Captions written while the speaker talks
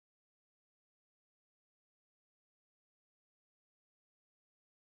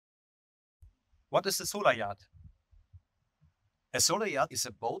What is the solar yacht? A solar yacht is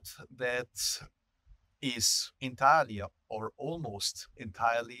a boat that is entirely or almost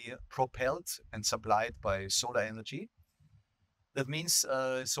entirely propelled and supplied by solar energy. That means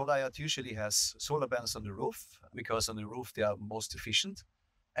solar yacht usually has solar panels on the roof because on the roof they are most efficient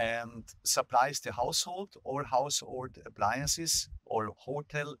and supplies the household or household appliances or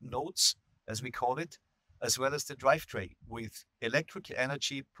hotel nodes, as we call it, as well as the drivetrain with electric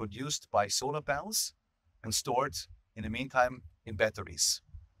energy produced by solar panels and stored in the meantime in batteries.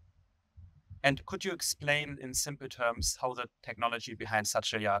 And could you explain in simple terms how the technology behind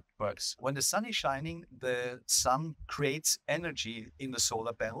such a yacht works? When the sun is shining, the sun creates energy in the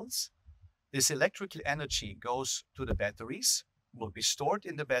solar panels. This electrical energy goes to the batteries, will be stored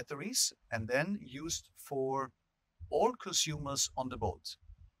in the batteries, and then used for all consumers on the boat.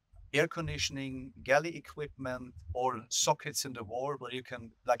 Air conditioning, galley equipment, or sockets in the wall where you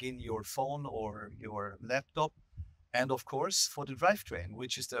can plug in your phone or your laptop. And of course, for the drivetrain,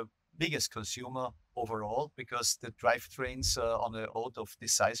 which is the biggest consumer overall, because the drivetrains on a boat of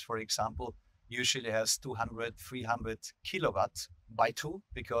this size, for example, usually has 200, 300 kilowatt by two,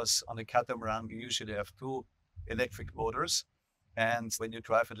 because on a catamaran, you usually have two electric motors. And when you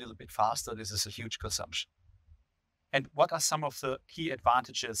drive a little bit faster, this is a huge consumption. And what are some of the key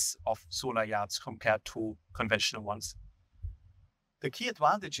advantages of solar yachts compared to conventional ones? The key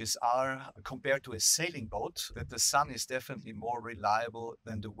advantages are, compared to a sailing boat, that the sun is definitely more reliable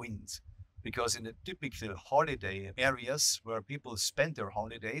than the wind. Because in the typical holiday areas where people spend their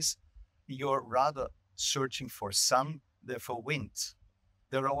holidays, you're rather searching for sun than for wind.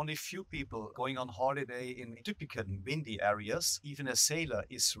 There are only few people going on holiday in typical windy areas. Even a sailor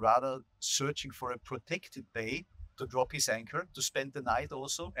is rather searching for a protected bay to drop his anchor, to spend the night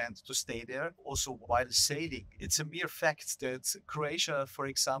also, and to stay there also while sailing. It's a mere fact that Croatia, for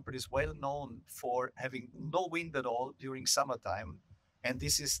example, is well known for having no wind at all during summertime. And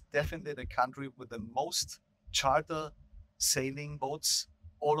this is definitely the country with the most charter sailing boats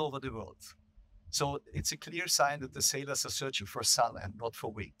all over the world. So it's a clear sign that the sailors are searching for sun and not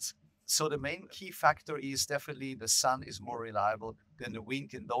for wind. So the main key factor is definitely the sun is more reliable than the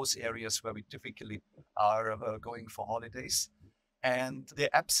wind in those areas where we typically are going for holidays. And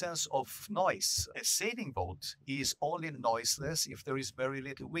the absence of noise. A sailing boat is only noiseless if there is very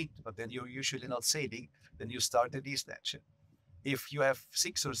little wind, but then you're usually not sailing, then you start a diesel engine. If you have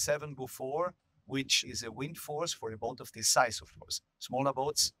 6 or 7 before, which is a wind force for a boat of this size, of course. Smaller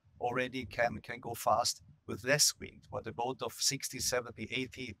boats already can go fast with less wind, but a boat of 60, 70,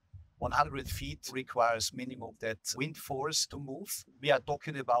 80, 100 feet requires minimum that wind force to move. We are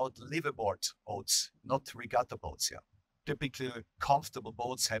talking about liveaboard boats, not regatta boats. Yeah, typically comfortable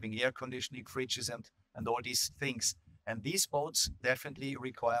boats having air conditioning, fridges, and all these things. And these boats definitely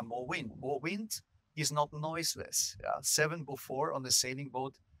require more wind. More wind is not noiseless. Yeah? 7 before on a sailing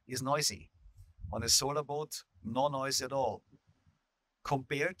boat is noisy. On a solar boat, no noise at all.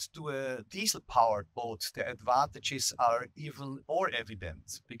 Compared to a diesel-powered boat, the advantages are even more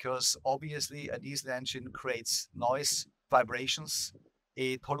evident because obviously a diesel engine creates noise, vibrations,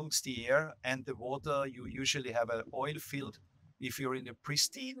 it pollutes the air and the water. You usually have an oil field. If you're in a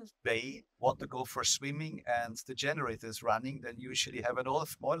pristine bay, want to go for swimming and the generator is running, then you usually have an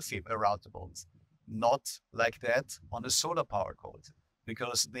oil field around the boat. Not like that on a solar-powered boat,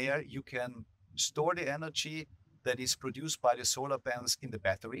 because there you can store the energy that is produced by the solar panels in the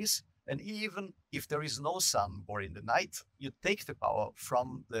batteries. And even if there is no sun or in the night, you take the power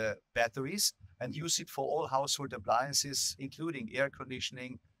from the batteries and use it for all household appliances, including air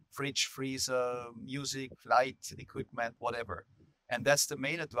conditioning, fridge, freezer, music, light equipment, whatever. And that's the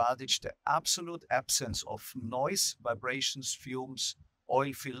main advantage, the absolute absence of noise, vibrations, fumes,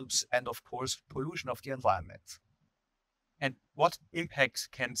 oil films, and of course, pollution of the environment. And what impact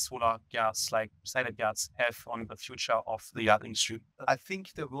can solar yachts like silent yachts have on the future of the yacht industry? I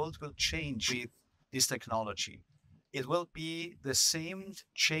think the world will change with this technology. It will be the same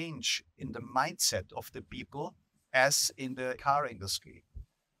change in the mindset of the people as in the car industry.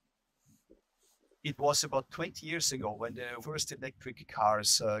 It was about 20 years ago when the first electric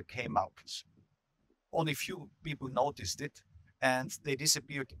cars came out. Only few people noticed it, and they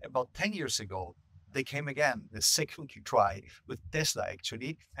disappeared about 10 years ago. They came again, the second try with Tesla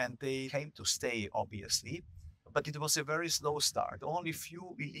actually, and they came to stay, obviously. But it was a very slow start. Only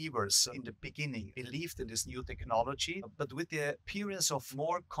few believers in the beginning believed in this new technology. But with the appearance of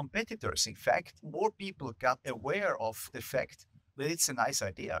more competitors, in fact, more people got aware of the fact that it's a nice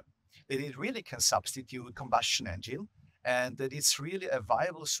idea, that it really can substitute a combustion engine, and that it's really a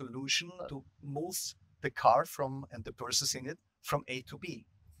viable solution to move the car from and the persons in it from A to B.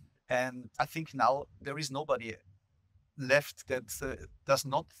 And I think now there is nobody left that does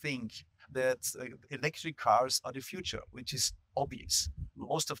not think that electric cars are the future, which is obvious.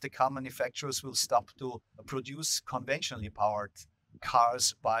 Most of the car manufacturers will stop to produce conventionally powered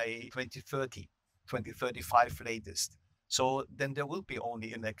cars by 2030, 2035 latest. So then there will be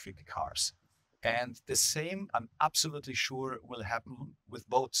only electric cars. And the same, I'm absolutely sure, will happen with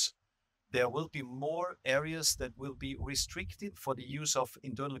boats. There will be more areas that will be restricted for the use of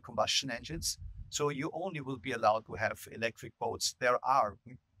internal combustion engines. So you only will be allowed to have electric boats. There are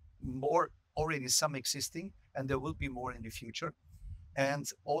more already, some existing, and there will be more in the future. And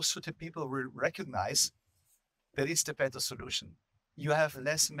also the people will recognize that it's the better solution. You have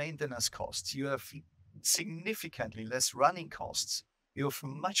less maintenance costs. You have significantly less running costs. You have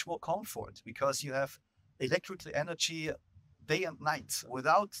much more comfort because you have electrical energy day and night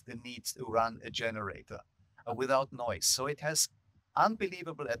without the need to run a generator, without noise. So it has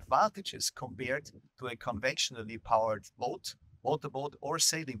unbelievable advantages compared to a conventionally powered boat, motorboat, or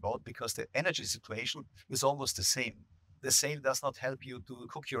sailing boat, because the energy situation is almost the same. The sail does not help you to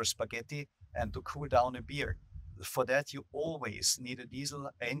cook your spaghetti and to cool down a beer. For that, you always need a diesel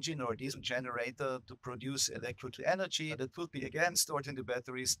engine or a diesel generator to produce electrical energy that will be again stored in the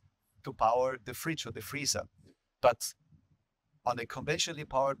batteries to power the fridge or the freezer. But on a conventionally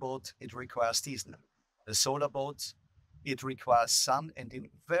powered boat, it requires diesel. The solar boat, it requires sun, and in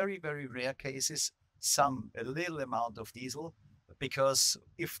very, very rare cases, a little amount of diesel, because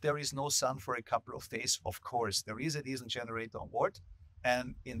if there is no sun for a couple of days, of course, there is a diesel generator on board.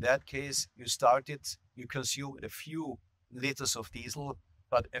 And in that case, you consume a few liters of diesel,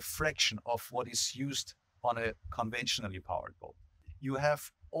 but a fraction of what is used on a conventionally powered boat. You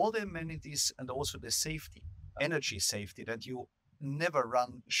have all the amenities and also the safety, energy safety, that you never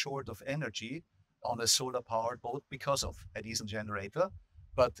run short of energy on a solar powered boat because of a diesel generator,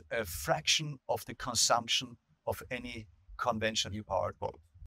 but a fraction of the consumption of any conventionally powered boat.